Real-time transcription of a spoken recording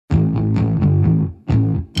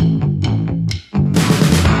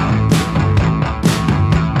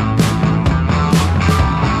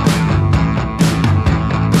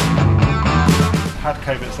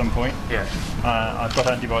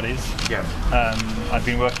antibodies. Yeah. I've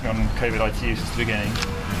been working on COVID ITU since the beginning.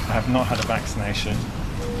 I have not had a vaccination.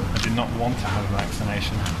 I do not want to have a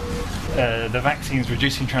vaccination. The vaccine's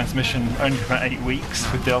reducing transmission only for about 8 weeks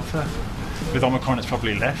with Delta. With Omicron it's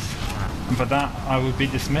probably less. And for that I would be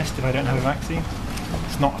dismissed if I don't have a vaccine.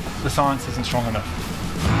 It's not, the science isn't strong enough.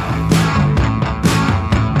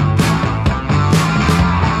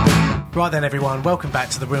 Right then, everyone, welcome back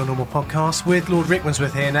to the Real Normal Podcast with Lord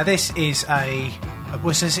Rickmansworth here. Now, this is it's a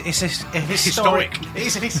historic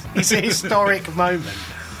historic moment.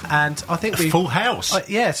 And I think full house.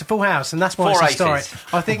 Yeah, it's a full house, and that's why it's historic.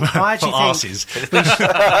 I actually think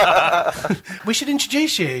we should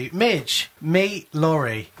introduce you, Midge. Meet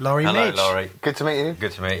Laurie. Laurie, hello, Midge. Laurie. Good to meet you.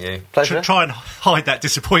 Good to meet you. Pleasure. Try and hide that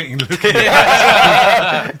disappointing look.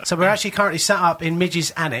 So we're actually currently sat up in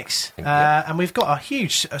Midge's annex, and we've got a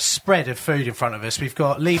huge spread of food in front of us. We've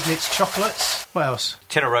got Leibniz chocolates. What else?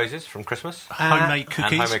 Tin of roses from Christmas. Homemade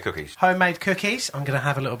cookies. And homemade cookies. Homemade cookies. I'm going to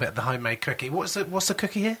have a little bit of the homemade cookie. What's the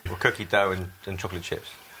cookie here? Well, cookie dough and chocolate chips.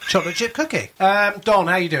 Chocolate chip cookie. Don,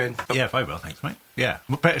 how you doing? Yeah, very well, thanks, mate. Yeah,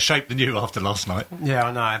 better shape than you after last night. Yeah,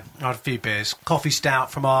 I know. I had a few beers. Coffee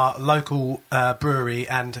stout from our local brewery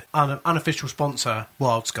and unofficial sponsor,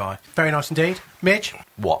 Wild Sky. Very nice indeed. Midge?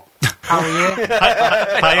 What? How are you?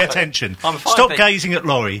 Pay attention. I'm fine, Stop gazing at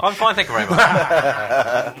Laurie. I'm fine, thank you very much.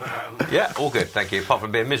 Yeah, all good, thank you. Apart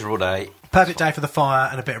from being a miserable day. Perfect day for the fire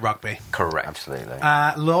and a bit of rugby. Correct. Absolutely.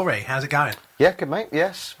 Laurie, how's it going? Yeah, good, mate.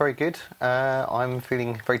 Yes, very good. I'm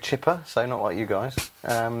feeling very chipper, so not like you guys.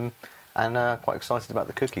 And quite excited about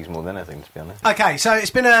the cookies more than anything, to be honest. Okay, so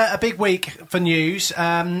it's been a big week for news.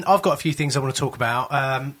 I've got a few things I want to talk about.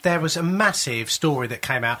 There was a massive story that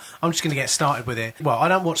came out. I'm just going to get started with it. Well, I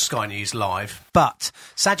don't watch Sky News live, but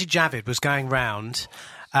Sajid Javid was going round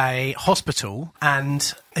a hospital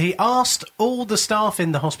and he asked all the staff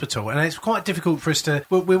in the hospital, and it's quite difficult for us to...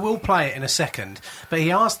 We will play it in a second, but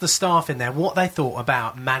he asked the staff in there what they thought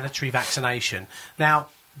about mandatory vaccination. Now,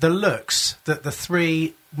 the looks that the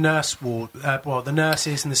three the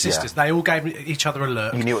nurses and the sisters, they all gave each other a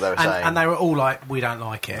look. You knew what they were saying. And they were all like, we don't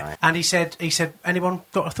like it. Right. And he said, anyone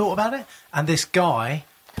got a thought about it? And this guy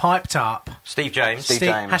piped up. Steve James.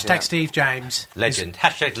 Hashtag Steve James. Legend.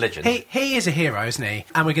 Hashtag legend. He is a hero, isn't he?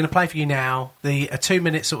 And we're going to play for you now a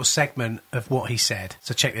 2-minute sort of segment of what he said.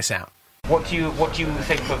 So check this out. What do you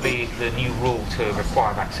think of the new rule to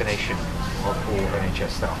require vaccination of all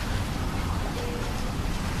NHS staff?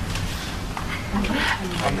 I'm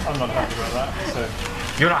not happy about that. So,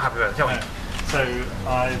 You're not happy about it? Tell me. So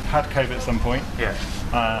I've had COVID at some point. Yeah.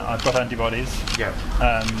 I've got antibodies. Yeah.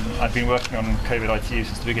 I've been working on COVID ITU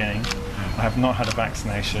since the beginning. I have not had a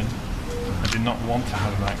vaccination. I do not want to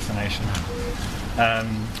have a vaccination.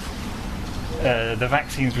 The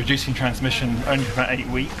vaccine's reducing transmission only for about 8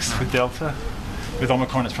 weeks with Delta. With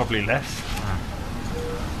Omicron it's probably less.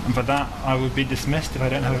 And for that I would be dismissed if I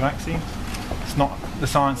don't have a vaccine. It's not, the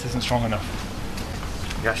science isn't strong enough.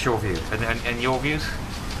 That's your view. And your views?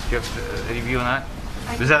 Do you have any view on that?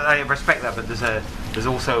 I respect that, but there's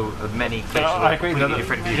also many places I agree. with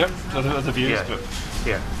different views. Yep, other views. Yeah. But,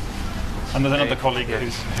 Yeah. and there's another colleague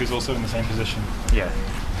who's also in the same position. Yeah.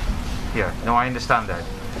 Yeah. No, I understand that.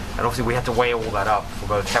 And obviously we have to weigh all that up for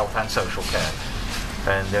both health and social care.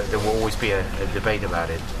 And there will always be a debate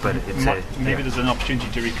about it. But maybe there's an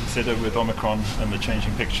opportunity to reconsider with Omicron and the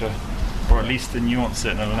changing picture, or at least to nuance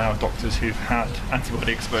it and allow doctors who've had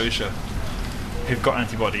antibody exposure, who've got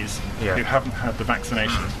antibodies, who haven't had the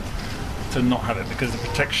vaccination, to not have it, because the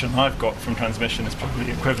protection I've got from transmission is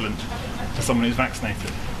probably equivalent to someone who's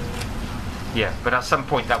vaccinated. Yeah, but at some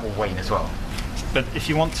point that will wane as well. But if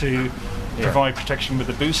you want to provide protection with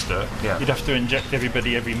a booster, you'd have to inject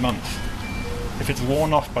everybody every month. If it's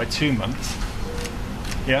worn off by 2 months,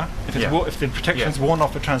 if the protection's worn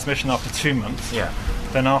off for transmission after 2 months,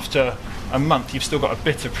 then after a month you've still got a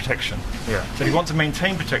bit of protection. Yeah. So if you want to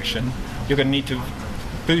maintain protection, you're going to need to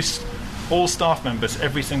boost all staff members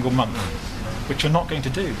every single month, which you're not going to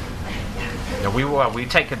do. Yeah, we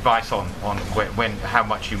take advice on how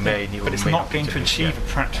much you may need. But it's not going to achieve a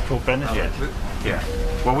practical benefit. Yeah.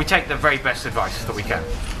 Well, we take the very best advice that we can.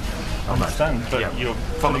 I understand, but you're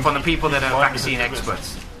from the people that are vaccine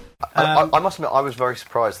experts. I must admit, I was very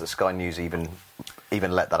surprised that Sky News even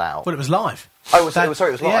let that out. Well, it was live. It was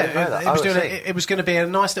live. I didn't know that. It was going to be a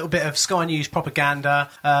nice little bit of Sky News propaganda,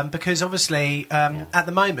 because obviously at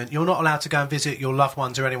the moment you're not allowed to go and visit your loved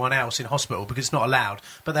ones or anyone else in hospital because it's not allowed.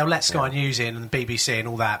 But they'll let Sky News in and the BBC and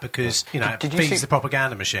all that because it feeds the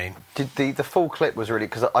propaganda machine. Did the full clip was really,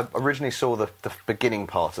 because I originally saw the beginning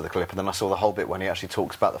part of the clip and then I saw the whole bit when he actually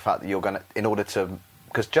talks about the fact that you're going to, in order to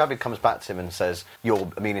because Javid comes back to him and says,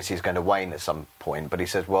 your immunity is going to wane at some point, but he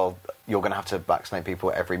says, well, you're going to have to vaccinate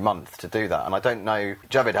people every month to do that. And I don't know,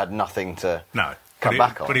 Javid had nothing to come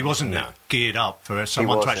back on. But he wasn't geared up for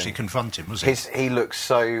someone to actually confront him, was he? He looks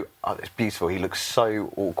so... it's beautiful. He looks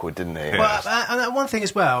so awkward, didn't he? Well, and one thing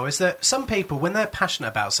as well is that some people, when they're passionate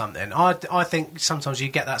about something, I think sometimes you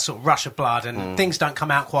get that sort of rush of blood and things don't come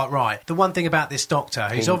out quite right. The one thing about this doctor,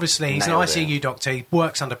 he's an ICU doctor, he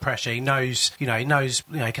works under pressure, he knows, he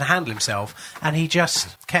can handle himself, and he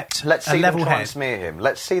just kept Let's a see level them try head. and smear him.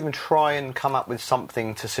 Let's see them try and come up with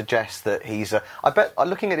something to suggest that he's a... I bet,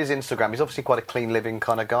 looking at his Instagram, he's obviously quite a clean living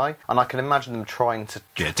kind of guy, and I can imagine them trying to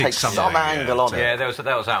take some angle on it. Yeah, that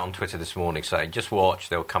was out on Twitter this morning saying, just watch,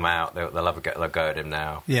 they'll come out, they'll go at him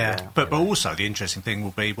now. Yeah. But also the interesting thing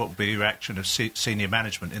will be what will be the reaction of senior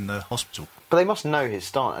management in the hospital. But they must know his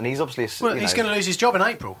stance, and he's obviously... He's going to lose his job in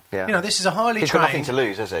April. Yeah. This is a highly He's trained... got nothing to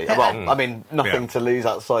lose, has he? Well, I mean, nothing to lose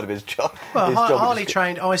outside of his job. Well, his job highly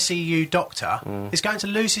trained ICU doctor is going to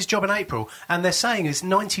lose his job in April, and they're saying is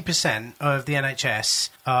 90% of the NHS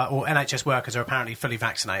or NHS workers are apparently fully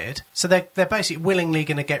vaccinated. So they're basically willingly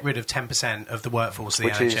going to get rid of 10% of the workforce of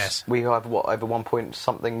the NHS. We have over 1 point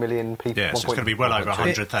something million people. Yeah, so it's going to be well over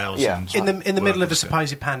 100,000. Yeah. In the middle of a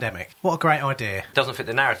supposed pandemic. What a great idea! Doesn't fit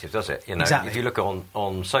the narrative, does it? Exactly. If you look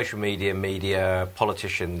on social media,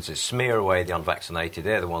 politicians, it's smear away the unvaccinated.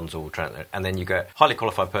 They're the ones all trying, and then you get a highly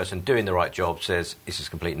qualified person doing the right job says this is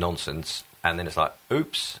complete nonsense, and then it's like,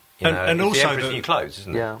 oops. And it's also the emperor's new clothes,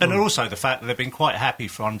 isn't it? And also the fact that they've been quite happy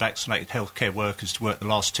for unvaccinated healthcare workers to work the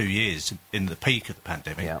last 2 years in the peak of the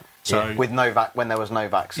pandemic. Yeah. So with when there was no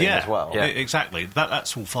vaccine as well. Yeah, exactly.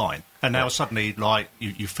 That's all fine. And now suddenly, like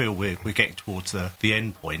you feel we're getting towards the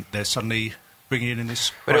end point. They're suddenly bringing in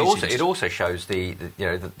this. But it also shows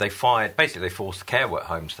that they forced the care work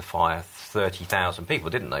homes to fire 30,000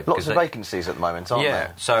 people, didn't they? Lots of vacancies at the moment, aren't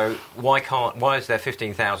there? So why is there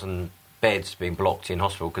 15,000 beds being blocked in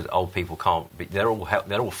hospital because old people can't be... They're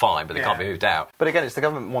all fine, but they can't be moved out. But again, it's the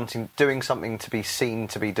government doing something to be seen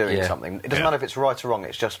to be doing something. It doesn't matter if it's right or wrong.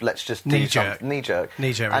 It's just let's just do something. Knee-jerk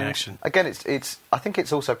reaction. Again, it's. I think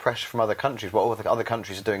it's also pressure from other countries. What all the other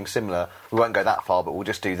countries are doing similar. We won't go that far, but we'll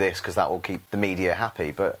just do this because that will keep the media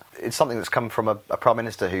happy. But it's something that's come from a prime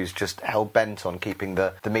minister who's just hell bent on keeping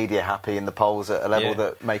the media happy in the polls at a level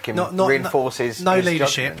that make him reinforce his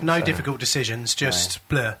leadership, judgment, difficult decisions, just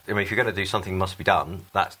blur. I mean, if you're going to do something must be done,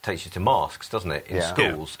 that takes you to masks, doesn't it, in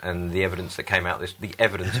schools? And the evidence that came out, the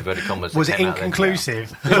evidence, inverted commas, was it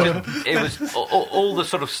inconclusive? It was all the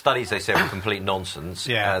sort of studies they said were complete nonsense.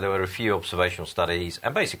 Yeah. There were a few observational studies,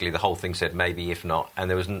 and basically the whole thing said maybe, if not,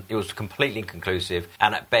 and it was completely inconclusive,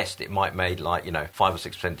 and at best it might make 5 or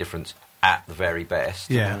 6% difference at the very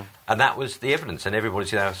best. Yeah. And that was the evidence, and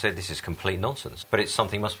everybody now said this is complete nonsense. But it's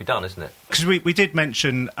something must be done, isn't it? Because we did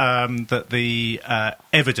mention that the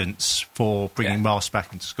evidence for bringing masks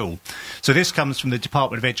back into school. So this comes from the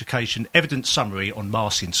Department of Education Evidence Summary on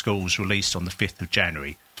Masks in Schools, released on the 5th of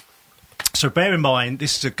January. So bear in mind,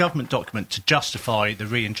 this is a government document to justify the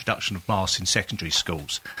reintroduction of masks in secondary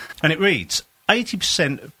schools. And it reads,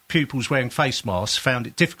 80% of pupils wearing face masks found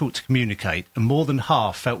it difficult to communicate, and more than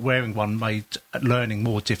half felt wearing one made learning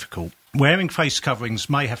more difficult. Wearing face coverings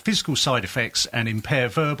may have physical side effects and impair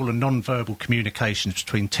verbal and non-verbal communications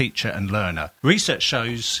between teacher and learner. Research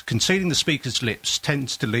shows concealing the speaker's lips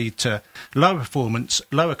tends to lead to lower performance,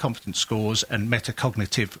 lower confidence scores, and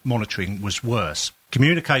metacognitive monitoring was worse.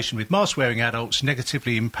 Communication with mask-wearing adults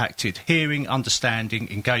negatively impacted hearing, understanding,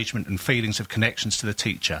 engagement and feelings of connections to the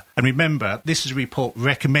teacher. And remember, this is a report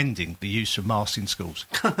recommending the use of masks in schools.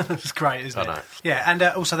 It's great, isn't it? Yeah, and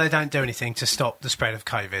also they don't do anything to stop the spread of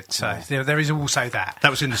COVID, so there is also that. That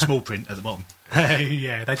was in the small print at the bottom.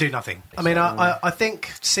 Yeah, they do nothing. I mean, I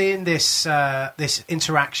think seeing this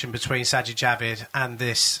interaction between Sajid Javid and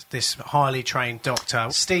this highly trained doctor,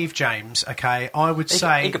 Steve James, I would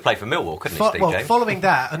say... He could play for Millwall, couldn't he, Steve James? Following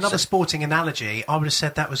that, another sporting analogy, I would have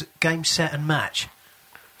said that was game, set and match.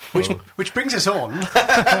 Which brings us on. You were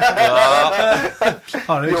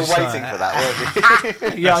waiting for that,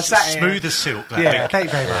 weren't you? Yeah, I sat here. Smooth as silk. Thank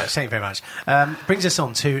you very much. Thank you very much. Brings us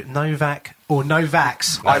on to Novak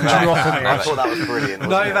Djokovic. I thought that was brilliant.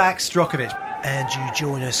 Novak Djokovic. And you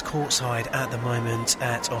join us courtside at the moment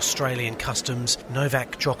at Australian Customs.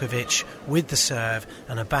 Novak Djokovic with the serve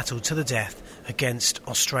and a battle to the death against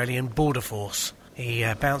Australian Border Force. He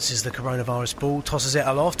bounces the coronavirus ball, tosses it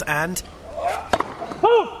aloft, and...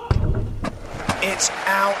 it's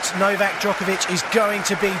out. Novak Djokovic is going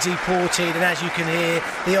to be deported, and as you can hear,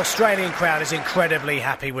 the Australian crowd is incredibly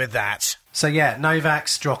happy with that. So yeah, Novak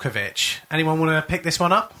Djokovic. Anyone want to pick this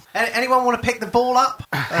one up? Anyone want to pick the ball up?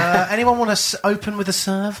 Anyone want to open with a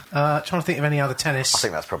serve? Trying to think of any other tennis I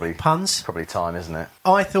think that's probably puns. Probably time, isn't it?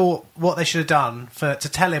 I thought what they should have done to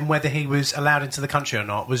tell him whether he was allowed into the country or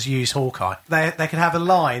not was use Hawkeye. They could have a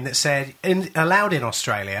line that said allowed in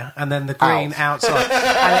Australia and then the green outside.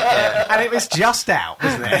 and it was just out,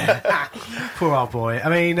 wasn't it? Poor old boy. I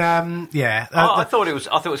mean, yeah. I thought it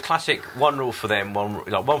was classic. One rule for them,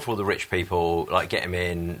 one for all the rich people. Like get him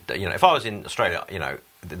in. You know, if I was in Australia, you know,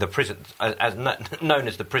 the prison, as known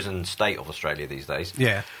as the prison state of Australia these days.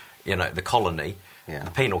 Yeah. You know, the colony. Yeah.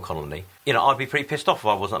 The penal colony. You know, I'd be pretty pissed off if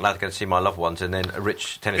I wasn't allowed to go and see my loved ones, and then a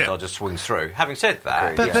rich tennis star just swings through. Having said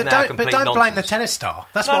that, but don't blame the tennis star.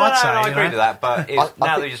 That's what I'd say. I agree with that, but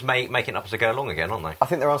now they're just making up as they go along again, aren't they? I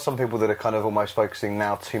think there are some people that are kind of almost focusing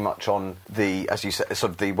now too much on the, as you said,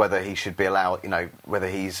 sort of the whether he should be allowed, you know, whether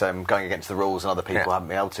he's going against the rules and other people haven't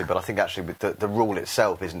been able to. But I think actually the rule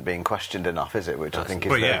itself isn't being questioned enough, is it? Which I think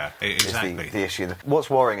is, exactly. the issue.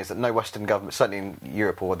 What's worrying is that no Western government, certainly in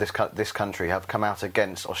Europe or this country, have come out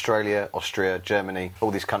against Australia, Austria, Germany,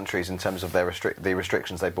 all these countries in terms of the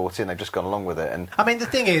restrictions they brought in. They've just gone along with it. And I mean, the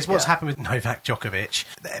thing is, what's happened with Novak Djokovic?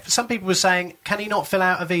 Some people were saying, can he not fill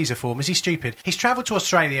out a visa form? Is he stupid? He's travelled to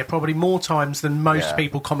Australia probably more times than most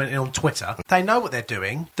people commenting on Twitter. They know what they're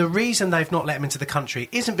doing. The reason they've not let him into the country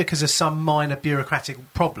isn't because of some minor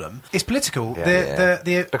bureaucratic problem. It's political.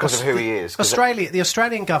 Because of who he is. The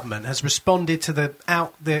Australian government has responded to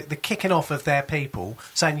the kicking off of their people,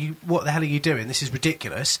 saying, what the hell are you doing? This is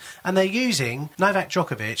ridiculous. And they're using Novak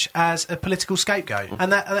Djokovic as a political scapegoat.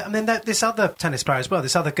 And this other tennis player as well,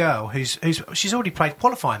 this other girl she's already played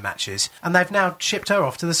qualifying matches, and they've now shipped her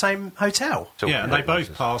off to the same hotel. And they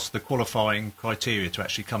both passed the qualifying criteria to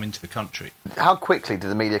actually come into the country. How quickly did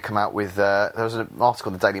the media come out with... there was an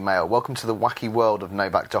article in the Daily Mail, "Welcome to the wacky world of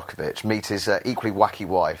Novak Djokovic. Meet his equally wacky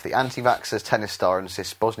wife. The anti-vaxxers tennis star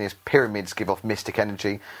insists Bosnia's pyramids give off mystic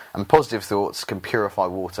energy and positive thoughts can purify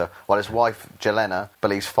water, while his wife, Jelena,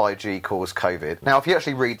 believes 5G caused COVID." Now, if you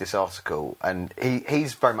actually read this article, and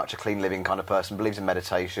he's very much a clean living kind of person, believes in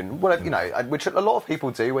meditation, whatever, you know, which a lot of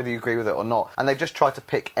people do, whether you agree with it or not, and they've just tried to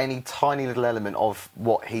pick any tiny little element of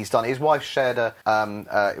what he's done. His wife shared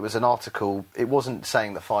it was an article. It wasn't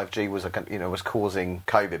saying that 5G was causing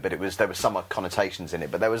COVID, but there was some connotations in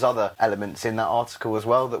it. But there was other elements in that article as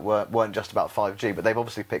well that weren't just about 5G. But they've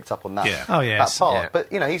obviously picked up on that. Yeah. Oh yes. That part. Yeah.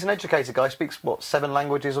 But you know, he's an educated guy. Speaks 7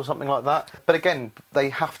 languages or something like that. But again, they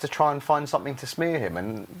have to try and find something to smear him,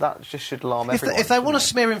 and that just should alarm everyone. If they want to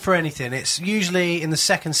smear him for anything, it's usually in the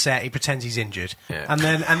second set he pretends he's injured, and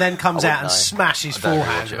then comes out and smashes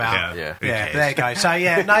forehand about. Yeah. There you go. So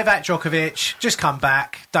Novak Djokovic, just come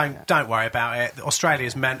back. Don't worry about it.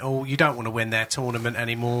 Australia's mental. You don't want to win their tournament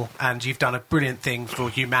anymore, and you've done a brilliant thing for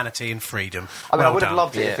humanity and freedom. I mean, well I would have done.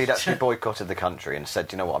 loved it if he'd actually boycotted the country and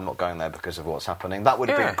said, you know what, I'm not going there because of what's happening. That would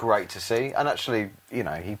have been great to see. And actually, you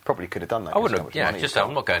know, he probably could have done that. I wouldn't have. Yeah, just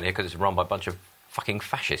I'm not going here because it's run by a bunch of fucking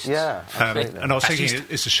fascists. Yeah, and I was thinking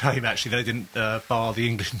it's a shame actually they didn't bar the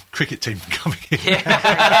England cricket team from coming in.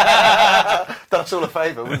 That's all a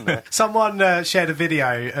favour, wouldn't it? Someone shared a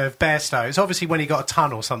video of Bairstow. It's obviously when he got a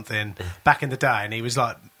ton or something back in the day, and he was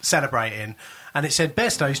like celebrating, and it said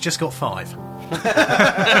Bairstow's just got 5.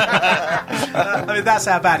 I mean, that's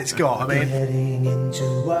how bad it's got. I mean, heading into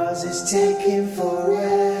Oz is taking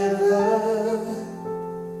forever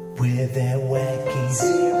with their wacky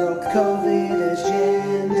zero COVID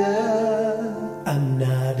agenda. I'm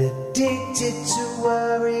not addicted to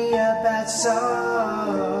worry about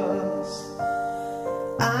SARS.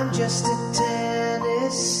 I'm just a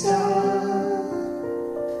tennis star,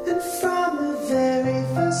 and from the very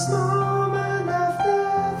first moment of the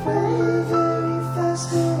very, very first,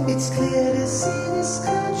 it's clear to see this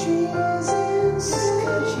country is insane. This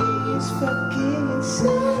country is fucking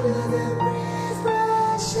insane.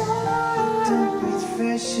 Don't breathe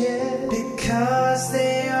fresh air because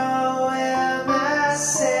they all wear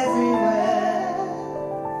masks everywhere.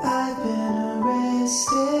 I've been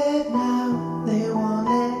arrested now. They won't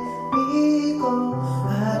let me go.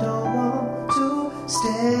 I don't want to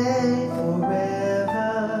stay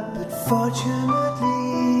forever, but fortunately,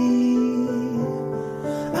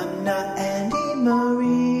 I'm not Andy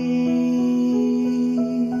Murray.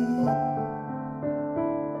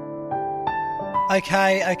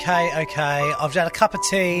 Okay. I've had a cup of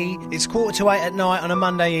tea. It's 7:45 at night on a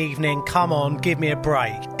Monday evening. Come on, give me a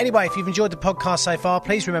break. Anyway, if you've enjoyed the podcast so far,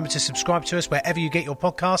 please remember to subscribe to us wherever you get your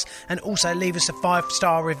podcasts, and also leave us a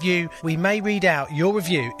 5-star review. We may read out your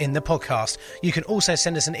review in the podcast. You can also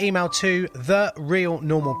send us an email to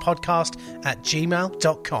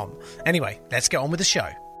therealnormalpodcast@gmail.com. Anyway, let's get on with the show.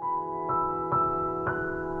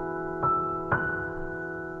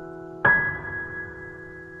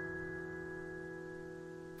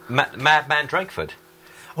 Madman Drakeford.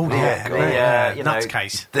 Oh, yeah.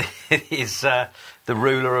 Nutcase. He's the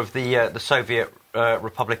ruler of the Soviet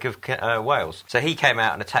Republic of Wales. So he came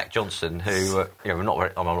out and attacked Johnson, who, I'm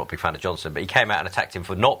not a big fan of Johnson, but he came out and attacked him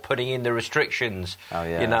for not putting in the restrictions,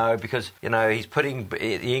 because, he's putting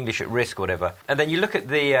the English at risk or whatever. And then you look at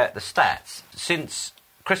the stats. Since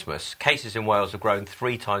Christmas, cases in Wales have grown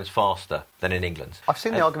 3 times faster than in England. I've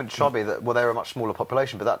seen the argument, Shabby, that they're a much smaller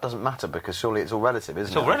population, but that doesn't matter because surely it's all relative,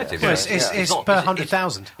 isn't it? It's all relative. Well, it's per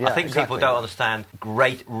 100,000. Yeah, I think exactly. people don't understand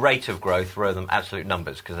rate of growth rather than absolute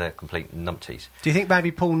numbers because they're complete numpties. Do you think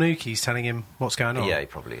maybe Paul Newkey's telling him what's going on? Yeah, he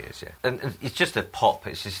probably is. Yeah, and it's just a pop.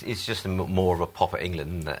 It's just more of a pop at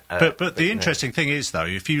England, isn't it? But the interesting thing is, though,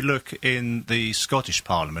 if you look in the Scottish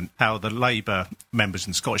Parliament, how the Labour members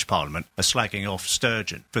in the Scottish Parliament are slagging off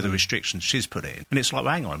Sturgeon for the restrictions she's put in, and it's like,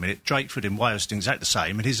 well, hang on a minute, Drakeford in Wales doing exactly the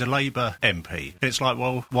same, and he's a Labour MP. And it's like,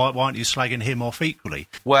 well, why aren't you slagging him off equally?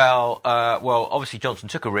 Well, obviously Johnson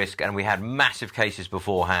took a risk, and we had massive cases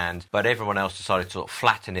beforehand, but everyone else decided to sort of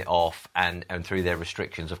flatten it off, and through their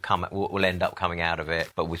restrictions will end up coming out of it,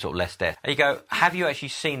 but with sort of less death. And you go, have you actually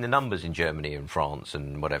seen the numbers in Germany and France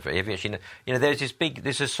and whatever? Have you actually,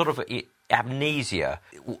 there's a sort of amnesia.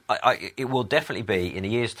 It will definitely be in a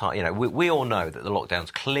year's time. We all know that the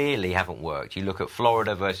lockdowns clearly haven't worked. You look at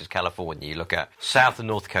Florida versus California, you look at South and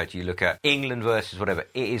North Dakota, you look at England versus whatever.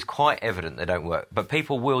 It is quite evident they don't work. But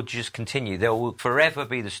people will just continue. There will forever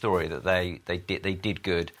be the story that they did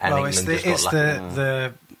good and England just got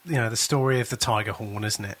lucky. The story of the tiger horn,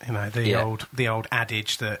 isn't it? The old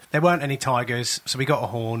adage that there weren't any tigers, so we got a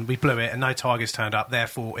horn, we blew it, and no tigers turned up.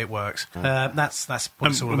 Therefore, it works. That's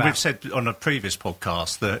what it's all about. We've said on a previous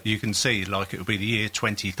podcast that you can see, like, it will be the year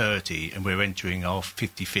 2030, and we're entering our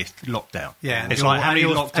 55th lockdown. Yeah, it's like how many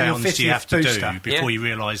lockdowns do you have to do before you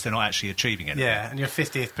realise they're not actually achieving anything? Yeah, and your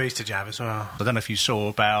 50th booster jab as well. I don't know if you saw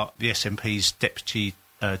about the SNP's deputy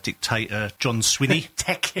dictator John Swinney.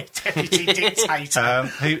 Deputy dictator.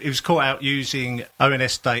 He was caught out using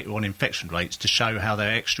ONS data on infection rates to show how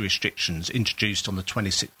their extra restrictions introduced on the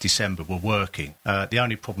 26th of December were working. The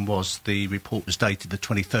only problem was the report was dated the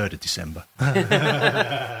 23rd of December.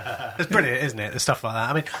 It's brilliant, isn't it? The stuff like that.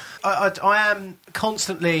 I mean, I am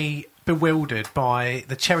constantly bewildered by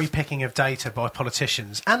the cherry picking of data by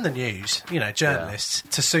politicians and the news, journalists,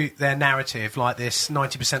 to suit their narrative, like this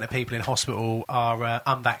 90% of people in hospital are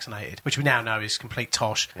unvaccinated, which we now know is complete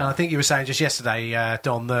tosh. And I think you were saying just yesterday,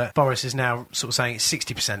 Don, that Boris is now sort of saying it's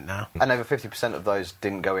 60% now. And over 50% of those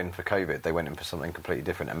didn't go in for COVID. They went in for something completely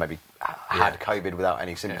different and maybe had COVID without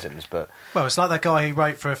any symptoms. But well, it's like that guy who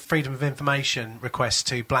wrote for a Freedom of Information request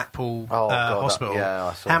to Blackpool Hospital.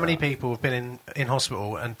 I saw How many people have been in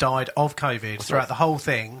hospital and died of COVID throughout the whole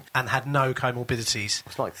thing and had no comorbidities?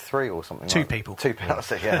 It's like 3 or something. Two people.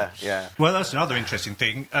 Yeah. Well, that's another interesting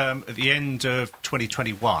thing. At the end of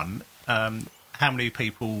 2021, how many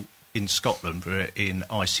people in Scotland were in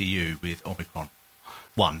ICU with Omicron?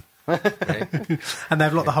 1. And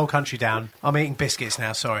they've locked the whole country down. I'm eating biscuits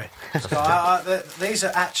now, sorry. These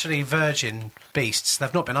are actually virgin beasts.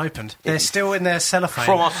 They've not been opened. They're still in their cellophane.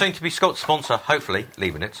 From our soon-to-be sponsor, hopefully,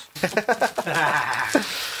 Leibniz.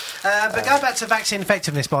 But going back to vaccine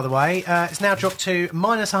effectiveness, by the way, it's now dropped to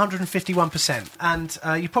minus 151%.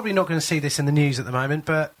 And you're probably not going to see this in the news at the moment,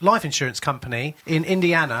 but life insurance company in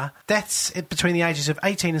Indiana, deaths between the ages of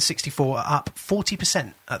 18 and 64 are up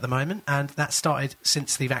 40% at the moment, and that started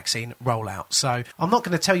since the vaccine rollout. So I'm not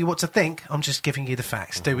going to tell you what to think, I'm just giving you the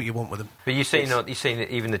facts. Do what you want with them. But you've seen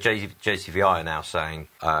even the JCVI are now saying,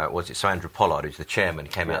 so Andrew Pollard, who's the chairman,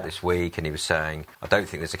 came out this week and he was saying, I don't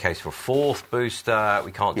think there's a case for a 4th booster,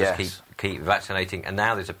 we can't just keep vaccinating, and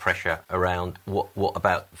now there's a pressure around what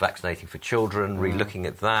about vaccinating for children, re-looking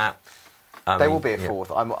at that. There will be a 4th.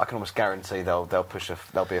 I can almost guarantee there'll be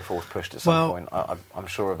a 4th pushed at some point. I'm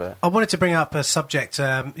sure of it. I wanted to bring up a subject.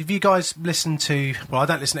 If you guys listen to... Well, I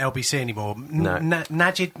don't listen to LBC anymore. No.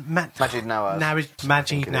 Majid Nawaz.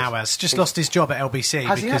 Majid Nawaz just lost his job at LBC.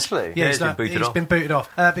 Has he actually? Yeah, he's been booted off.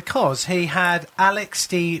 Because he had Alex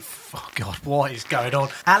D... Oh, God, what is going on?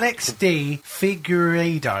 Alex D.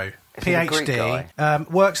 Figueiredo. PhD,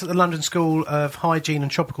 works at the London School of Hygiene and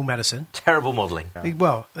Tropical Medicine. Terrible modelling. He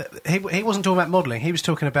wasn't talking about modelling, he was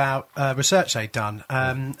talking about research they'd done.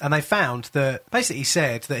 And they found that, basically he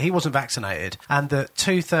said that he wasn't vaccinated and that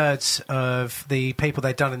 2/3 of the people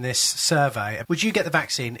they'd done in this survey, would you get the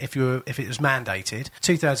vaccine if it was mandated?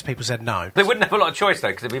 2/3 of people said no. They wouldn't have a lot of choice though,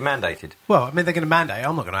 because it'd be mandated. Well, I mean, they're going to mandate,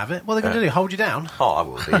 I'm not going to have it. What are they going to do, hold you down? Oh, I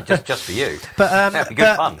will be, just for you. But, that'd be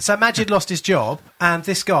good fun. So Majid lost his job, and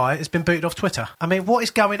this guy has been booted off Twitter. I mean, what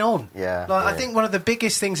is going on? Yeah, I yeah. think one of the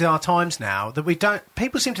biggest things in our times now that we don't...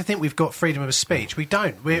 People seem to think we've got freedom of speech. We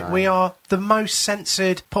don't. We are the most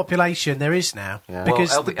censored population there is now. Yeah.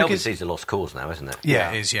 Because, well, because LBC's a lost cause now, isn't it?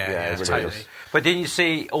 Yeah, it is, yeah, it really totally. is. But didn't you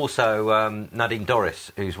see also Nadine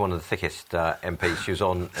Dorries, who's one of the thickest MPs? She was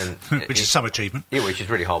on... Which is some achievement. Yeah, which is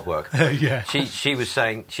really hard work. Yeah. She was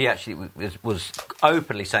saying... She actually was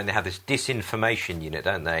openly saying they have this disinformation unit,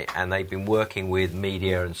 don't they? And they've been working with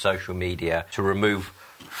media and social media to remove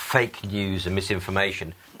fake news and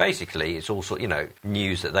misinformation. Basically, it's all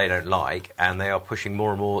news that they don't like, and they are pushing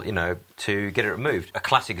more and more, to get it removed. A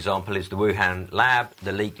classic example is the Wuhan lab,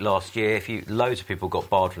 the leak last year. Loads of people got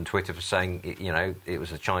barred from Twitter for saying, it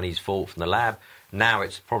was a Chinese fault from the lab. Now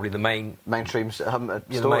it's probably the mainstream story,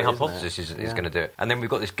 the main hypothesis is going to do it. And then we've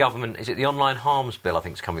got this government, is it the Online Harms Bill, I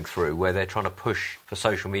think, is coming through, where they're trying to push for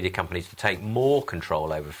social media companies to take more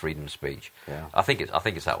control over freedom of speech. Yeah. I think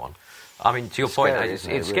it's that one. I mean, to your point,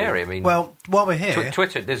 it's scary. I mean, well, while we're here...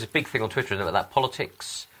 Twitter, there's a big thing on Twitter, isn't it, about that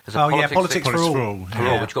politics? Politics for all.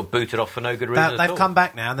 Which got booted off for no good reason They've come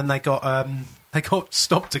back now, and then they got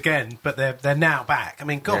stopped again, but they're now back. I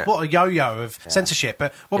mean, God, what a yo-yo of censorship.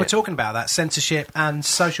 But what we're talking about, that censorship and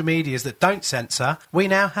social medias that don't censor, we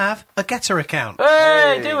now have a Getter account.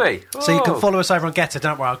 Hey, do we? So you can follow us over on Getter.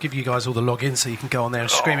 Don't worry, I'll give you guys all the logins so you can go on there and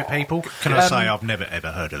scream at people. Can I say I've never,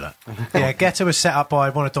 ever heard of that? Yeah, Getter was set up by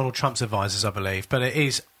one of Donald Trump's advisors, I believe, but it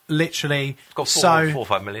is... literally, it's got 4 or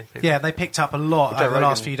 5 million people. Yeah, they picked up a lot over the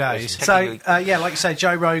last few days. So, like you say,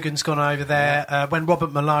 Joe Rogan's gone over there. When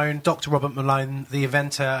Dr. Robert Malone, the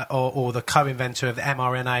inventor or the co-inventor of the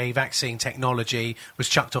mRNA vaccine technology, was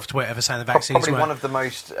chucked off Twitter for saying the vaccines probably weren't... one of the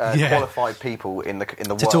most qualified people in the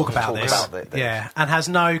world to talk about this. This. Yeah, and has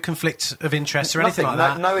no conflict of interest or anything like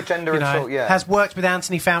that. No agenda at all. Yeah, has worked with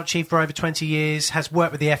Anthony Fauci for over 20 years. Has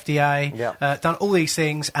worked with the FDA. Done all these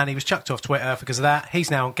things, and he was chucked off Twitter because of that.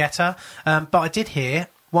 He's now on Getter. But I did hear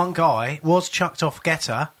one guy was chucked off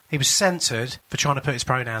Getter. He was censored for trying to put his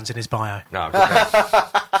pronouns in his bio. No,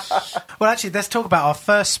 well, actually, let's talk about our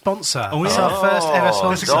first sponsor. Oh, it's our first ever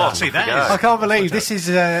sponsor. I can't believe this is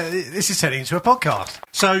turning into a podcast.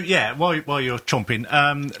 So, yeah, while you're chomping,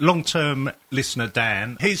 long-term listener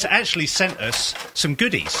Dan, he's actually sent us some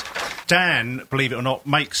goodies. Dan, believe it or not,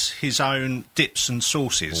 makes his own dips and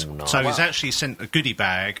sauces. Oh, nice. So he's actually sent a goodie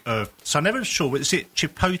bag of... So I'm never sure, is it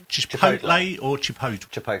Chipotle or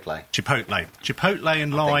Chipotle? Chipotle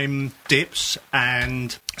and lime dips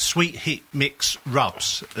and sweet heat mix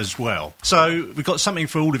rubs as well. So we've got something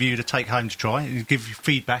for all of you to take home to try and give you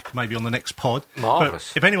feedback maybe on the next pod. Marvellous.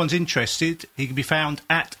 But if anyone's interested, he can be found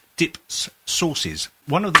at Dips Sauces.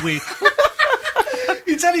 One of the weird...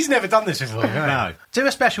 You can tell he's never done this before. No. Do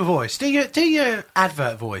a special voice. Do your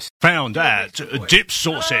advert voice. Found at Dips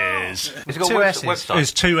Sauces. It's got two S's. S's.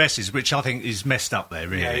 There's 2 S's, which I think is messed up there,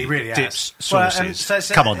 really. Yeah, he really has. Dips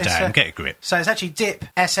Sauces. Come on, Dan, get a grip. So it's actually Dip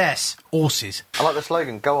SS Horses. I like the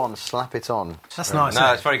slogan, go on, slap it on. That's nice.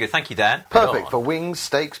 No, it's very good. Thank you, Dan. Perfect for wings,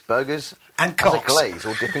 steaks, burgers, and as a cocks. glaze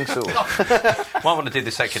or dipping sauce. Might want to do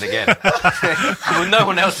this section again. Well, no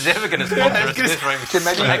one else is ever going to sponsor us in this room.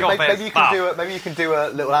 Maybe you can do a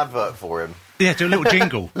little advert for him. Yeah, do a little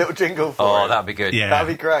jingle. Little jingle for him. That'd be good. Yeah.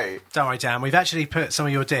 That'd be great. Don't worry, Dan. We've actually put some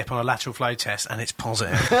of your dip on a lateral flow test, and it's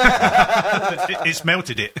positive. It's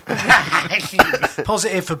melted it.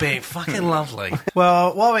 Positive for being fucking lovely.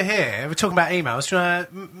 Well, while we're here, we're talking about emails. Do you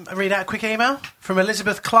want to read out a quick email from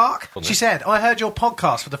Elizabeth Clark? She said, I heard your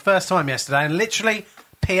podcast for the first time yesterday and literally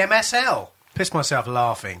PMSL. Pissed myself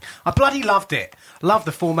laughing. I bloody loved it. Loved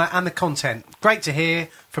the format and the content. Great to hear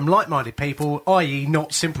from like-minded people, i.e.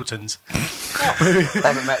 not simpletons.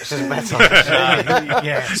 Haven't met, she's met us.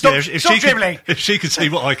 Yeah. Stop dribbling. If she could see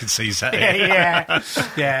what I can see, Zach.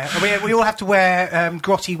 Yeah. And we all have to wear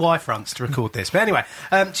grotty Y-fronts to record this. But anyway,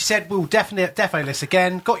 she said, we'll defo this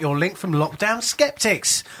again. Got your link from Lockdown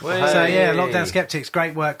Skeptics. So, yeah, Lockdown Skeptics.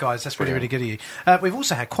 Great work, guys. That's really, really good of you. We've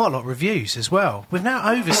also had quite a lot of reviews as well. We've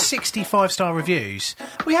now over 65-star reviews.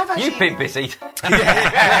 We have actually... You've been busy.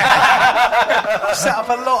 set up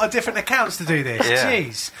a lot of different accounts to do this. Yeah.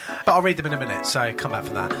 Jeez. But I'll read them in a minute, so come back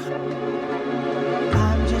for that.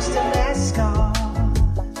 I'm just a mascot,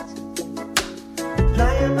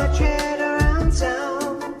 playing my trade around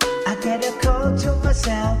town. I get a call to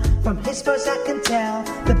myself from his voice. I can tell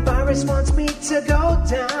the virus wants me to go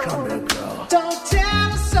down. Come here, girl. Don't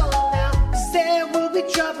tell a soul now, 'cause there will be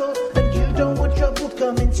trouble, and you don't want trouble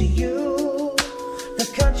coming to you. The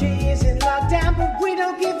country is in lockdown, but we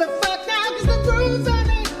don't give a fuck now, 'cause the rules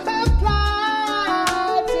only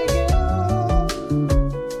apply to you.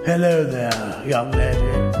 Hello there, young lady.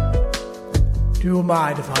 Do you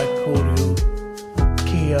mind if I call you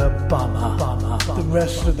be a bummer. The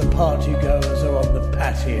rest of the party goers are on the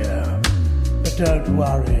patio. But don't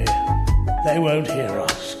worry, they won't hear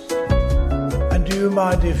us. And do you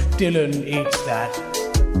mind if Dylan eats that?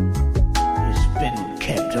 He's been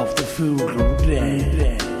kept off the food all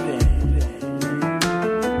day.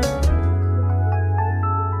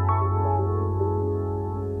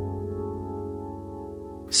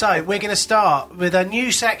 So we're going to start with a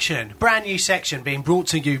new section, brand new section, being brought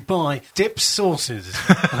to you by Dip Sauces.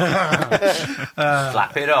 Slap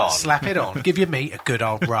it on. Slap it on. Give your meat a good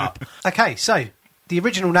old rub. Okay, so the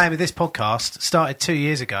original name of this podcast started 2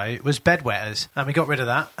 years ago. It was Bedwetters, and we got rid of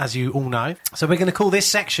that, as you all know. So we're going to call this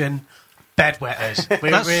section Bedwetters.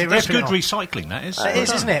 That's good recycling, that is. It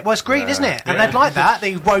is, isn't it? Well, it's green, isn't it? And they'd like that,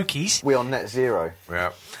 the wokies. We're on net zero.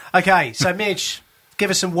 Yeah. Okay, so Midge, give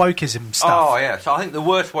us some wokeism stuff. Oh, yeah. So I think the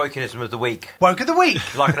worst wokeism of the week. Woke of the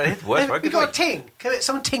week. Like I did, worst woke We of the got a week. ting.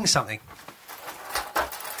 Someone ting something.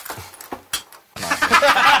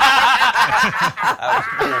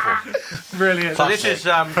 Brilliant. So this is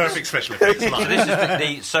Perfect special effects. so this is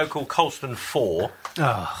the so-called Colston Four.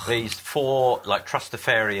 Oh. These four, like,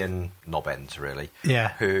 Trustafarian knobends, really.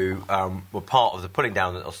 Yeah. Who were part of the pulling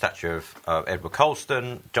down of the statue of Edward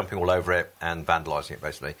Colston, jumping all over it and vandalising it,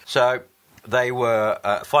 basically. So they were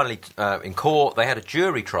finally in court. They had a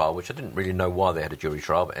jury trial, which I didn't really know why they had a jury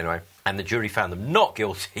trial, but anyway. And the jury found them not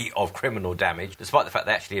guilty of criminal damage, despite the fact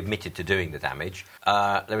they actually admitted to doing the damage.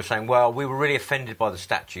 They were saying, well, we were really offended by the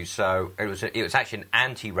statue, so it was actually an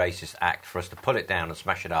anti-racist act for us to pull it down and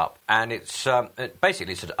smash it up. And it's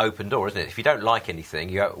basically it's an open door, isn't it? If you don't like anything,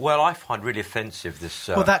 you go, well, I find really offensive this.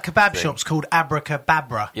 Well, that kebab thing. shop's called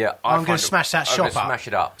Abracababra. Yeah, I'm going to smash that I'm shop gonna up. Smash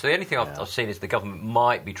it up. So the only thing I've seen is the government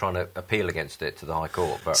might be trying to appeal against it to the High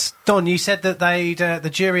Court. But Don, you said that the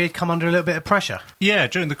jury had come under a little bit of pressure. Yeah,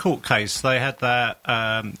 during the court case, they had that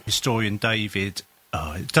historian David,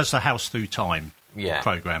 does the House Through Time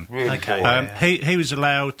programme. Really Okay. boring. He was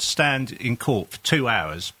allowed to stand in court for 2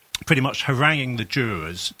 hours, pretty much haranguing the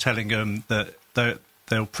jurors, telling them that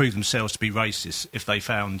they'll prove themselves to be racist if they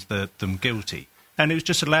found them guilty. And it was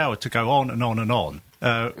just allowed to go on and on and on.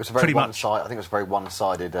 It was a very one-sided. I think it was a very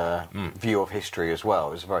one-sided view of history as well.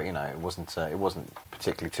 It was very, it wasn't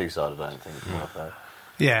particularly two-sided. I don't think.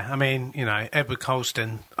 Yeah, I mean, Edward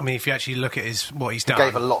Colston. I mean, if you actually look at what he's done, He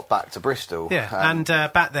gave a lot back to Bristol. Yeah, and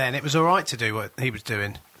back then it was all right to do what he was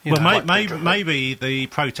doing. Maybe the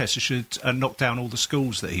protesters should knock down all the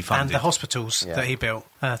schools that he funded. And the hospitals that he built,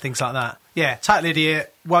 things like that. Yeah, total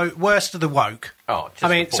idiot. Worst of the woke. Oh, just I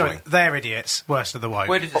mean, appalling. sorry, they're idiots. Worst of the woke.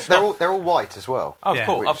 Where did it They're stop? all white as well. Oh, Yeah.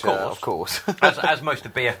 of course. As most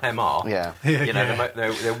of BFM are. Yeah.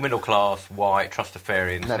 They're middle class, white,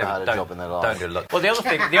 Trustafarians. Never had a job in their life. Don't do a lot. Well,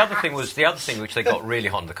 the other thing which they got really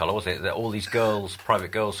hot under colour, wasn't it? That all these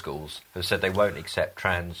private girls' schools have said they won't accept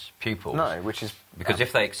trans pupils. No, which is because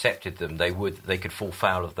if they accepted them, they could fall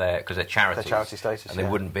foul of because they're charities, Their charity status, and they yeah.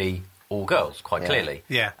 wouldn't be all girls quite Yeah. clearly.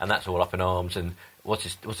 Yeah. And that's all up in arms. And what's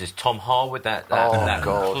his Tom Harwood? That God.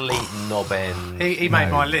 complete knob end. He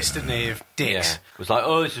made my list, didn't he, of dicks? Yeah. It was like,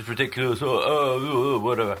 oh, this is ridiculous,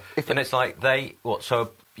 whatever. And it's like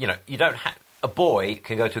you don't have... A boy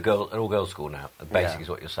can go to an all-girls school now, basically is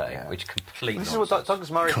what you're saying, Yeah. which is complete This is nonsense. what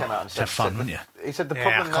Douglas Murray came out and said. have fun, said wouldn't that- He said the Yeah,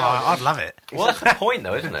 problem now. I'd love it. Well, that's the point,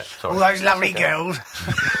 though, isn't it? Sorry. All those lovely girls.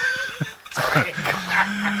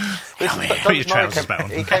 Put your trousers back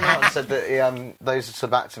on. He came out and said that those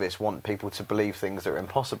sort of activists want people to believe things that are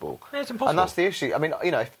impossible. Yeah, it's impossible. And that's the issue. I mean,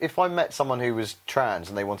 if I met someone who was trans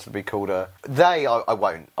and they wanted to be called I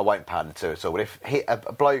won't pander to it all. But if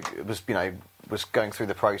a bloke was going through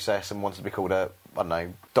the process and wanted to be called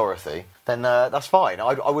Dorothy, then that's fine.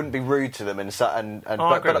 I wouldn't be rude to them I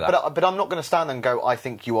agree with that. But I'm not going to stand there and go, I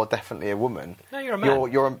think you are definitely a woman. No, you're a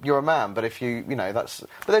man. You're a man. But if that's.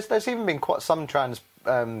 But there's even been quite some trans.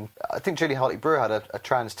 I think Julie Hartley-Brewer had a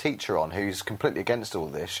trans teacher on who's completely against all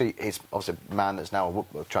this. She is obviously a man that's now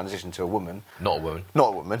transitioned to a woman. Not a woman. Not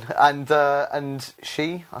a woman. And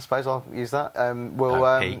she, I suppose I'll use that,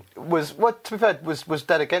 to be fair, was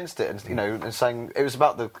dead against it and saying it was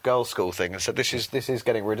about the girls' school thing and said this is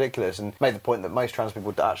getting ridiculous and made the point that most trans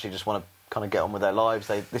people actually just want to kind of get on with their lives.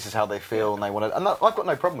 This is how they feel and they want to... And I've got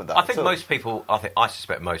no problem with that. I think most people... I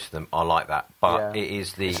suspect most of them are like that, but Yeah. it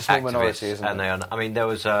is the It's a small activists, minority, isn't and it? they are. I mean, there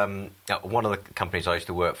was one of the companies I used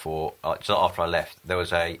to work for. So after I left, there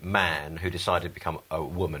was a man who decided to become a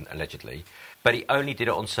woman, allegedly, but he only did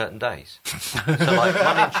it on certain days. So like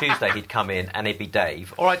Monday and Tuesday, he'd come in and he'd be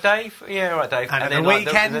Dave. All right, Dave. Yeah, all right, Dave. And then the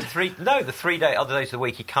weekend? the 3 other days of the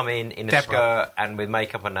week, he'd come in a Deborah. skirt and with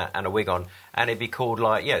makeup and a wig on, and he'd be called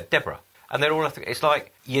Deborah. and they're all. It's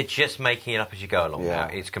like you're just making it up as you go along. Yeah. Now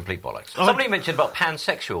it's complete bollocks. Somebody mentioned about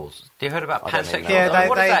pansexuals. Do you heard about I don't think pansexuals? so. Yeah,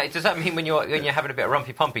 What is that? Does that mean when you're having a bit of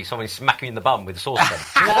rumpy pumpy, someone smacking you in the bum with a saucepan?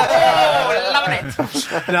 Loving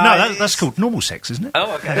it. No, that's called normal sex, isn't it?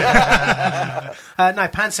 Oh, okay. No,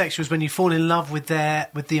 pansexual is when you fall in love with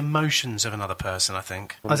the emotions of another person, I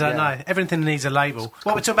think. I don't know. Everything needs a label.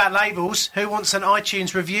 While we're talking about labels, who wants an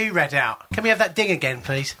iTunes review read out? Can we have that ding again,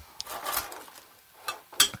 please?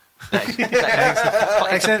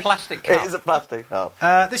 It's a plastic cup. It is a plastic cup.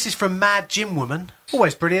 This is from Mad Gym Woman.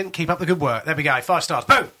 Always brilliant. Keep up the good work. There we go. 5 stars.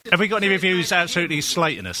 Boom! Have we got any reviews absolutely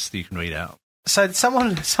slating us that you can read out? So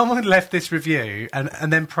someone left this review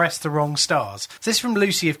and then pressed the wrong stars. So this is from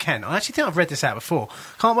Lucy of Kent. I actually think I've read this out before.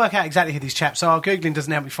 Can't work out exactly who these chaps are. Googling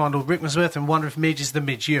doesn't help me find all Rickmansworth and wonder if Midge is the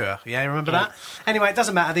Midgeur. Yeah, remember that? Anyway, it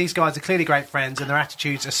doesn't matter. These guys are clearly great friends and their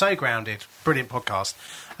attitudes are so grounded. Brilliant podcast.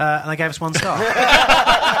 And they gave us 1 star.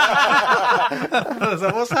 I was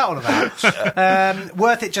like, what's that all about?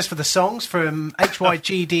 Worth it just for the songs from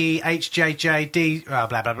HYGD, HJJD, blah,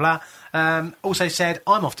 blah, blah. Also said,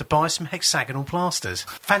 I'm off to buy some hexagonal plasters.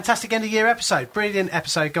 Fantastic end of year episode. Brilliant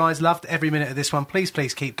episode, guys. Loved every minute of this one. Please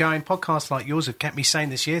keep going. Podcasts like yours have kept me sane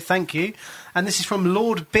this year. Thank you. And this is from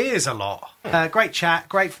Lord Beers a lot. Great chat.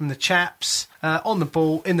 Great from the chaps. On the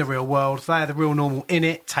ball, in the real world. They are the real normal in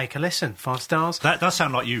it. Take a listen. 5 stars. That does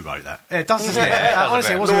sound like you wrote that. It does, doesn't it?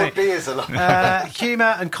 Honestly, it wasn't Lord me. Beers a lot.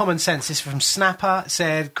 Humour and common sense. This is from Snapper.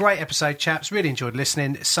 Said, great episode, chaps. Really enjoyed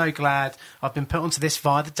listening. So glad I've been put onto this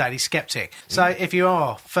via the Daily Skeptic. So if you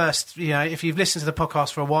are first, if you've listened to the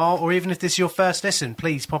podcast for a while, or even if this is your first listen,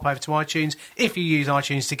 please pop over to iTunes. If you use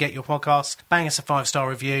iTunes to get your podcasts, bang us a 5-star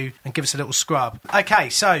review and give us a little scrub. Okay,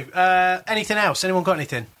 so anything else? Anyone got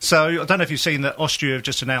anything? So I don't know if you've seen that Austria have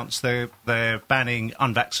just announced they're banning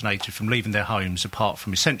unvaccinated from leaving their homes apart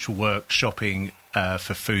from essential work, shopping,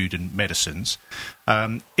 for food and medicines.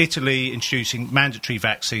 Italy introducing mandatory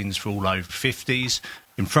vaccines for all over 50s.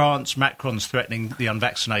 In France, Macron's threatening the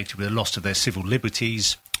unvaccinated with the loss of their civil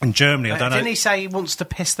liberties. In Germany, I don't know... Didn't he say he wants to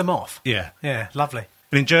piss them off? Yeah. Yeah, lovely.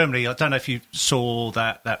 And in Germany, I don't know if you saw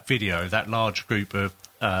that video, that large group of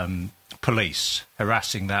police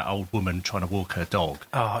harassing that old woman trying to walk her dog.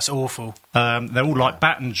 Oh, it's awful. They're all like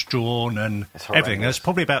battens drawn and It's everything. horrendous. There's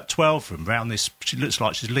probably about 12 of them around this. She looks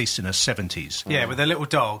like she's at least in her 70s. Yeah, with a little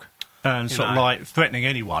dog. And sort of like threatening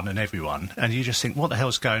anyone and everyone. And you just think, what the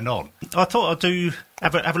hell's going on? I thought I'd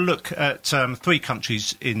have a look at 3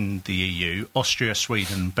 countries in the EU, Austria,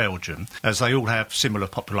 Sweden and Belgium, as they all have similar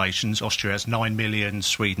populations. Austria has 9 million,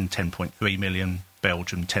 Sweden 10.3 million,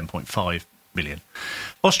 Belgium 10.5 million.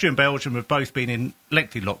 Austria and Belgium have both been in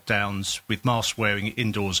lengthy lockdowns with mask wearing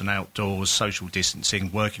indoors and outdoors, social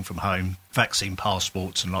distancing, working from home, vaccine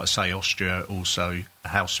passports, and like I say, Austria also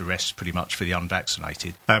house arrest pretty much for the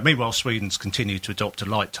unvaccinated. Meanwhile, Sweden's continued to adopt a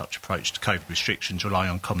light touch approach to COVID restrictions,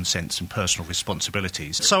 relying on common sense and personal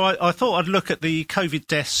responsibilities. So I thought I'd look at the COVID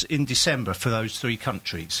deaths in December for those 3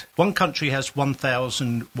 countries. One country has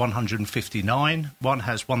 1,159, one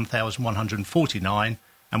has 1,149,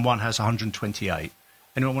 and one has 128.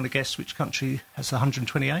 Anyone want to guess which country has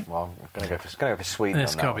 128? Well, I'm going to go for Sweden.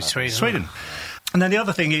 It's on that got to be one. Sweden. Sweden. And then the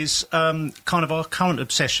other thing is kind of our current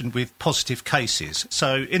obsession with positive cases.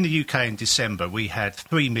 So in the UK in December, we had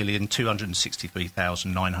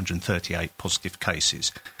 3,263,938 positive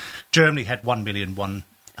cases. Germany had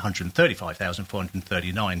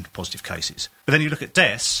 1,135,439 positive cases. But then you look at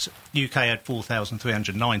deaths, UK had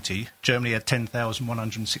 4,390, Germany had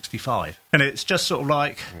 10,165. And it's just sort of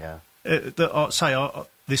like... Yeah.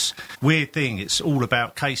 This weird thing, it's all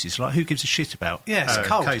about cases. Like, who gives a shit about Yeah, it's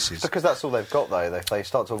cold. cases? Because that's all they've got, though. If they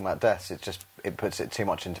start talking about deaths, it puts it too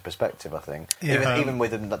much into perspective, I think. Yeah. Even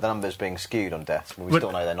with the numbers being skewed on deaths, we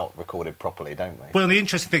still know they're not recorded properly, don't we? Well, the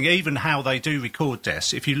interesting thing, even how they do record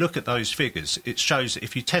deaths, if you look at those figures, it shows that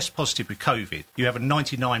if you test positive with COVID, you have a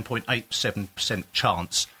 99.87%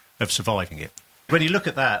 chance of surviving it. When you look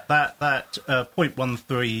at that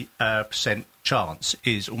 0.13% chance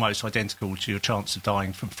is almost identical to your chance of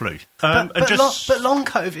dying from flu. But long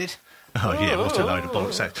COVID. Oh, yeah, what a load of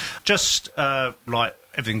bollocks that. Just like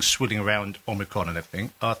everything's swilling around Omicron and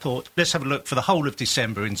everything, I thought, let's have a look for the whole of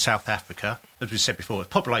December in South Africa. As we said before, a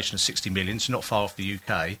population of 60 million, so not far off the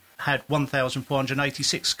UK, had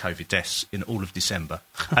 1,486 COVID deaths in all of December.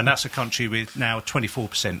 And that's a country with now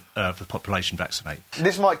 24% of the population vaccinated.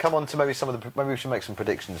 This might come on to maybe maybe we should make some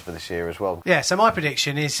predictions for this year as well. Yeah, so my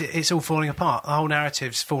prediction is it's all falling apart. The whole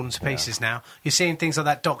narrative's fallen to pieces now. You're seeing things like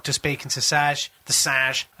that doctor speaking to Saj,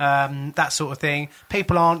 that sort of thing.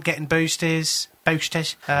 People aren't getting boosters,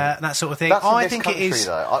 that sort of thing. That's in I this think country, it is.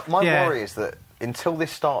 though. My yeah. worry is that until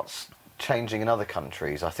this starts changing in other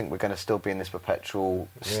countries, I think we're going to still be in this perpetual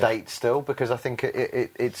state still, because I think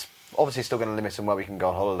it's obviously still going to limit on where we can go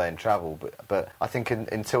on holiday and travel, but I think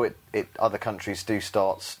until other countries do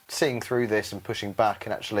start seeing through this and pushing back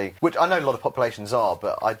and actually, which I know a lot of populations are,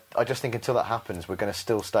 but I just think until that happens, we're going to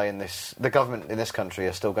still stay in this. The government in this country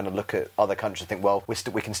are still going to look at other countries and think, well,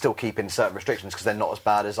 we can still keep in certain restrictions because they're not as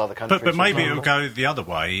bad as other countries. But maybe it'll go the other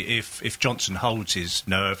way if Johnson holds his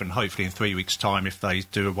nerve, and hopefully in 3 weeks' time, if they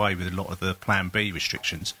do away with a lot of the Plan B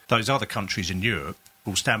restrictions, those other countries in Europe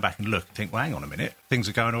will stand back and look and think, well, hang on a minute, things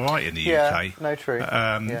are going all right in the UK. No, true.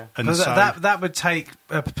 And Well, so that would take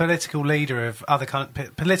a political leader of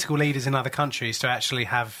political leaders in other countries to actually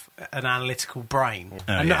have an analytical brain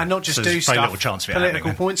and not just So do there's very stuff little chance of it political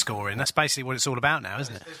happening, then. point scoring. That's basically what it's all about now,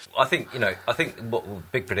 isn't it? I think what the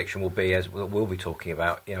big prediction will be, as we'll be talking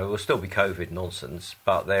about, it will still be COVID nonsense,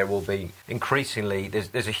 but there will be increasingly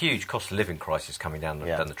there's a huge cost of living crisis coming down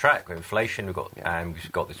the track with inflation.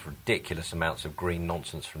 We've got this ridiculous amounts of green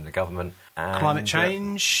nonsense from the government and Climate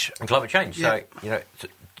change. and climate change. Yeah. So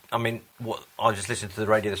I mean, what I just listened to the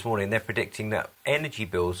radio this morning, and they're predicting that energy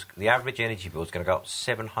bills, the average energy bill is going to go up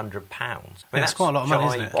 £700. I mean, that's quite a lot of money,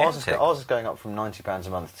 isn't it? gigantic. Ours is going up from £90 a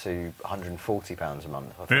month to £140 a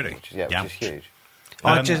month. I think, Really? Which is Ouch. huge.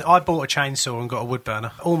 I bought a chainsaw and got a wood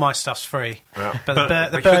burner. All my stuff's free, Yeah. but the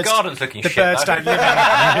But your birds, garden's looking the shit, birds though. don't live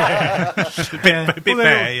in it. a bit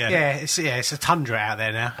bare, yeah. Yeah, it's a tundra out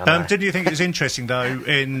there now. Didn't you think it was interesting, though,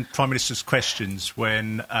 in Prime Minister's questions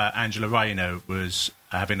when Angela Rayner was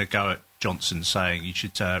having a go at Johnson saying you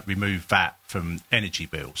should remove VAT from energy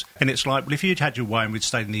bills? And it's like, well, if you'd had your way and we'd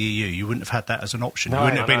stayed in the EU, you wouldn't have had that as an option. You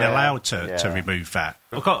wouldn't have been allowed to remove VAT.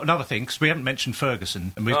 We've got another thing, because we haven't mentioned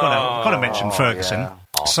Ferguson, and we've got to mention Ferguson. yeah.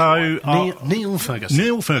 So Neil Ferguson.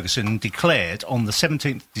 Neil Ferguson declared on the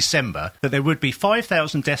 17th of December that there would be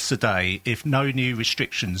 5,000 deaths a day if no new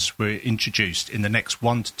restrictions were introduced in the next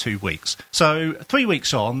 1 to 2 weeks. So 3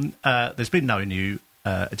 weeks on, there's been no new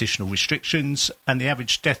additional restrictions, and the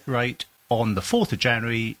average death rate on the 4th of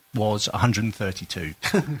January was 132.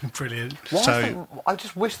 Brilliant. I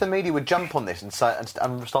just wish the media would jump on this and say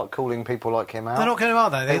and start calling people like him out. They're not going to, are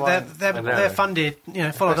they? won't. They're funded,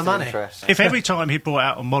 follow the money. If every time he brought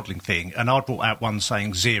out a modelling thing and I'd brought out one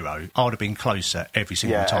saying 0, I'd have been closer every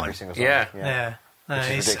single time. Every single time. Yeah. No, Which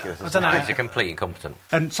is it's- ridiculous, I isn't don't it? know. It's a complete incompetent.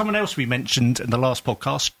 And someone else we mentioned in the last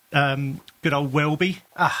podcast, good old Welby.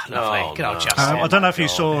 Lovely. Oh, Good old no. Justin. I don't know if you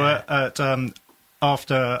saw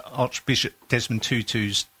after Archbishop Desmond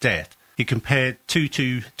Tutu's death, he compared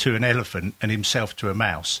Tutu to an elephant and himself to a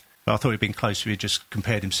mouse. But I thought it'd been closer if he just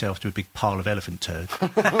compared himself to a big pile of elephant turd.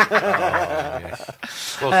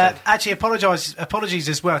 Actually, apologies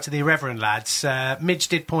as well to the Irreverend lads. Midge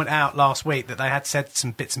did point out last week that they had said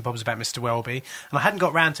some bits and bobs about Mr. Welby, and I hadn't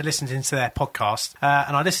got round to listening to their podcast.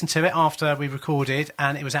 And I listened to it after we recorded,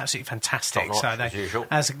 and it was absolutely fantastic. Top notch, So as usual.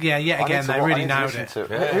 Yet again, they really nailed it. Who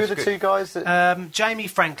are the two guys that? Jamie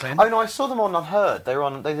Franklin, Oh no, I saw them on Unheard. They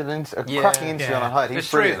did a cracking interview on Unheard. There's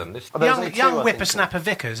He's three of brilliant. them. There's- Oh, there's only young, two, young I think. whippersnapper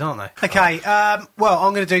Vickers, aren't they? Okay, well,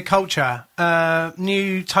 I'm going to do culture.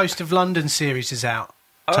 New Toast of London series is out.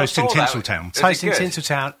 Oh, I Toast in saw that. Tinseltown. Is it Toast in good?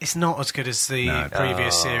 Tinseltown. It's not as good as the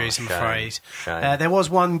previous series, I'm shame, afraid. shame. There was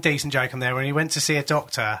one decent joke on there when he went to see a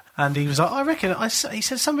doctor, and he was like, "I reckon." He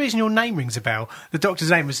said, "Some reason your name rings a bell." The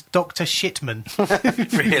doctor's name was Dr. Shitman.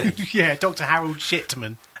 Really? Yeah, Dr. Harold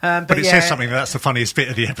Shitman. But it yeah, says something that's the funniest bit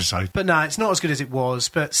of the episode. But no, it's not as good as it was,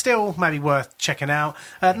 but still maybe worth checking out.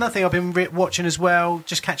 Another thing I've been watching as well,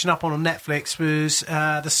 just catching up on Netflix, was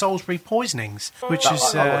the Salisbury Poisonings, which That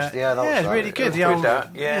is I watched, that was really right. good. It was The good, old that.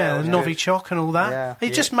 Yeah, it was Novichok and all that. Yeah.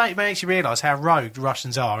 It just makes you realise how rogue the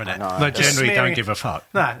Russians are, innit? No, They Just generally smearing- don't give a fuck.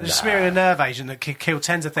 No, they're smearing a nerve agent that could kill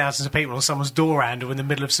tens of thousands of people on someone's door handle in the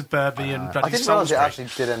middle of suburban I bloody didn't realise it Salisbury. actually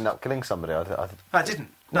did end up killing somebody. I didn't.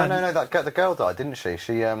 No, the girl died, didn't she?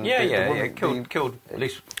 She Yeah, the woman- killed at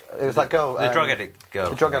least It was that girl. the drug addict girl.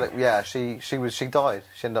 The drug addict. Yeah, she died.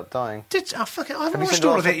 She ended up dying. I haven't you watched seen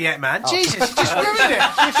all the of it last- yet, man. Oh. Jesus, you just ruined it.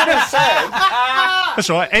 You should have said. That's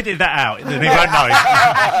all right, edit that out, then he won't know.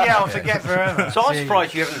 Yeah, I'll forget forever. So I'm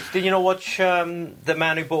surprised you haven't. Did you not watch The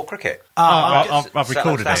Man Who Bought Cricket? I've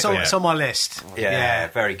recorded that's it. It's on my list. Yeah,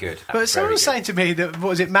 very good. But someone was saying to me that, what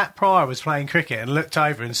was it, Matt Pryor was playing cricket and looked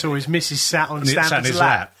over and saw his missus sat on And it sat in Stanford's his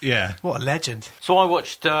lap. lap, yeah. What a legend. So I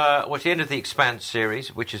watched the end of the Expanse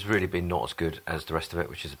series, which has really been not as good as the rest of it,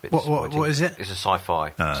 which is a bit What disappointing. is it? It's a sci-fi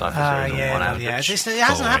series on Amazon. It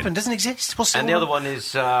hasn't happened, doesn't exist. What's And the other one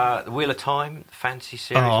is The Wheel of Time, the fantasy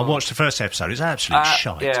series. Oh, I one. watched the first episode. It's absolute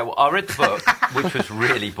shite. Yeah, well, I read the book, which was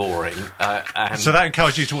really boring. And So that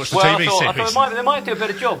encouraged you to watch the well, TV I series. thought they might do a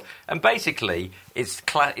better job. And basically, it's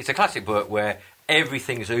a classic book where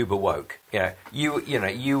everything's uber woke.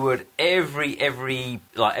 You would every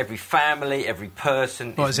family, every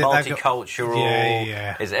person is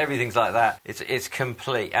multicultural. Is everything's like that. It's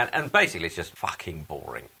complete and basically it's just fucking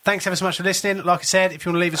boring. Thanks ever so much for listening. Like I said, if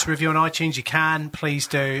you want to leave us a review on iTunes, you can. Please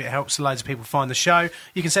do. It helps loads of people find the show.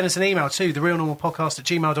 You can send us an email to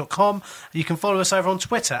therealnormalpodcast@gmail.com. You can follow us over on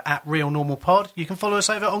Twitter @RealNormalPod. You can follow us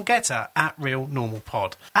over on Getter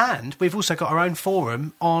 @RealNormalPod. And we've also got our own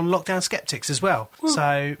forum on Lockdown Skeptics as well.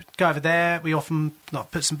 So go over there. We often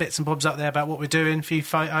put some bits and bobs up there about what we're doing, a few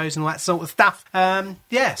photos and all that sort of stuff.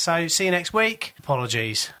 So see you next week.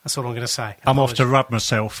 Apologies. That's all I'm going to say. I'm off to rub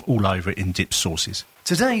myself all over it in dip sauces.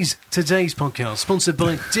 Today's podcast sponsored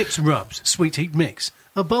by Dips Rubs Sweet Heat Mix,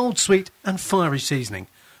 a bold, sweet and fiery seasoning.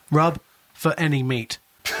 Rub for any meat.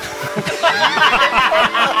 See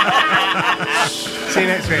you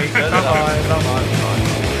next week. Bye-bye. Bye-bye.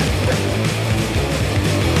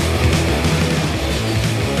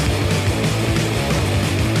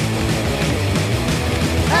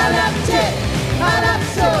 I love dip, I love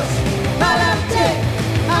sauce, I love dip,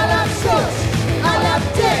 I love sauce, I love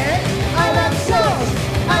dip, I love sauce,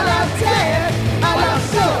 I love dip, I love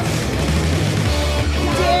sauce.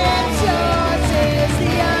 Dip sauce is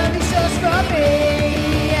the only sauce for me.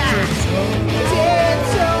 Dip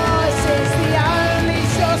sauce is the only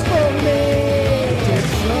sauce for me.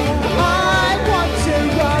 I want to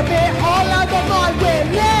rub it all over my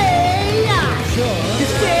willy.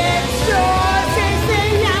 'Cause dip sauce is the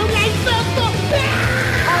only sauce for me.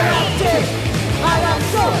 I love dip, I love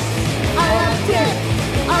sauce, I love dip,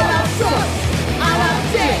 I love sauce, I love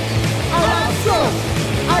dip, I love sauce,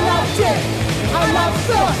 I love dip, I love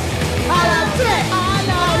sauce, I love dip, I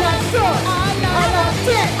love sauce, I love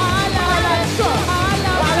dip, I love sauce,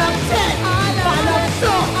 I love dip, I love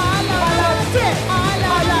sauce, I love dip, I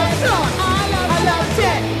love sauce, I love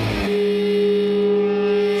dip.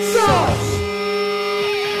 Sauce.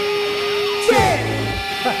 Dip.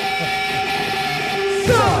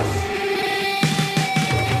 Sauce.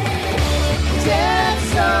 Dip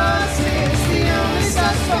sauce is the only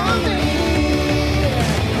sauce for me.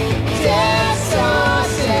 Dip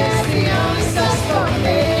sauce is the only sauce for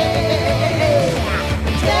me.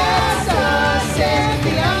 Dip sauce is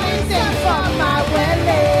the only thing for my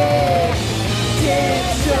willy. Dip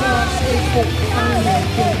sauce is the only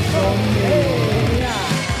thing for me.